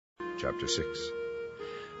Chapter 6.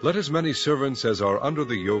 Let as many servants as are under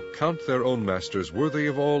the yoke count their own masters worthy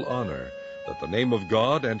of all honor, that the name of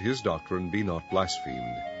God and his doctrine be not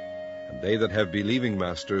blasphemed. And they that have believing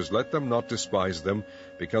masters, let them not despise them,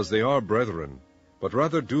 because they are brethren, but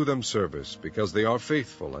rather do them service, because they are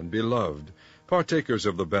faithful and beloved, partakers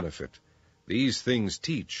of the benefit. These things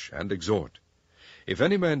teach and exhort. If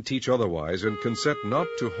any man teach otherwise, and consent not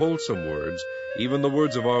to wholesome words, even the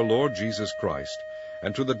words of our Lord Jesus Christ,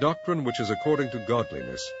 and to the doctrine which is according to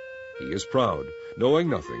godliness, he is proud, knowing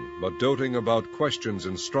nothing, but doting about questions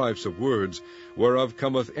and strifes of words, whereof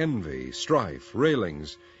cometh envy, strife,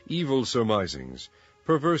 railings, evil surmisings,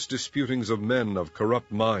 perverse disputings of men of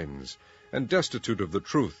corrupt minds, and destitute of the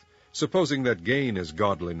truth, supposing that gain is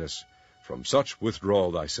godliness. From such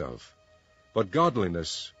withdraw thyself. But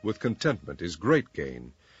godliness with contentment is great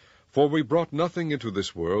gain. For we brought nothing into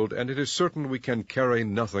this world, and it is certain we can carry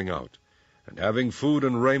nothing out. And having food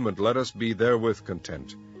and raiment, let us be therewith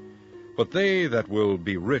content. But they that will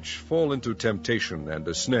be rich fall into temptation and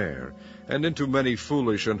a snare, and into many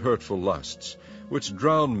foolish and hurtful lusts, which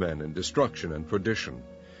drown men in destruction and perdition.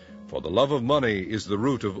 For the love of money is the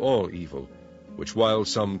root of all evil, which while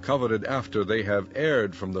some coveted after, they have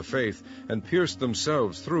erred from the faith, and pierced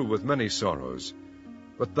themselves through with many sorrows.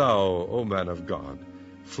 But thou, O man of God,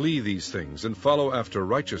 flee these things, and follow after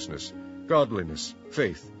righteousness, godliness,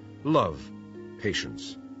 faith, love,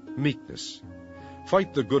 patience, meekness.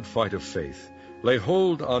 Fight the good fight of faith. Lay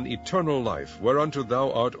hold on eternal life, whereunto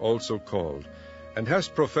thou art also called, and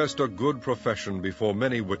hast professed a good profession before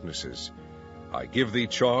many witnesses. I give thee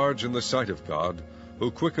charge in the sight of God,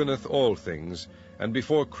 who quickeneth all things, and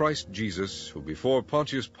before Christ Jesus, who before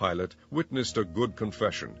Pontius Pilate witnessed a good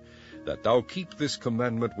confession, that thou keep this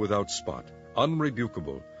commandment without spot,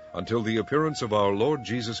 unrebukable, until the appearance of our Lord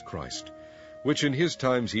Jesus Christ, which in his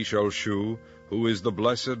times he shall shew, who is the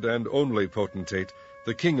blessed and only potentate,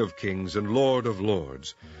 the King of kings and Lord of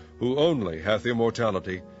lords, who only hath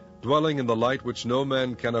immortality, dwelling in the light which no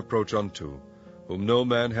man can approach unto, whom no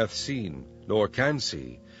man hath seen, nor can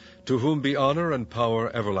see, to whom be honor and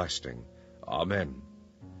power everlasting. Amen.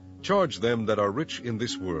 Charge them that are rich in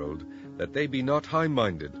this world, that they be not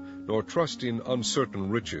high-minded, nor trust in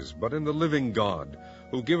uncertain riches, but in the living God,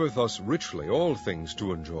 who giveth us richly all things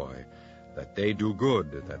to enjoy, that they do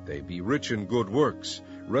good, that they be rich in good works,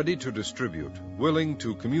 ready to distribute, willing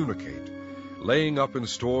to communicate, laying up in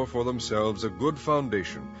store for themselves a good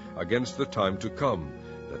foundation against the time to come,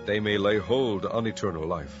 that they may lay hold on eternal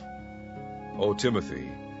life. O Timothy,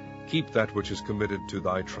 keep that which is committed to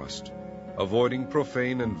thy trust, avoiding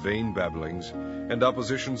profane and vain babblings, and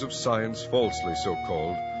oppositions of science falsely so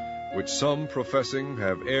called, which some professing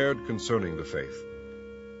have erred concerning the faith.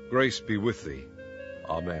 Grace be with thee.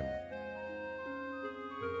 Amen.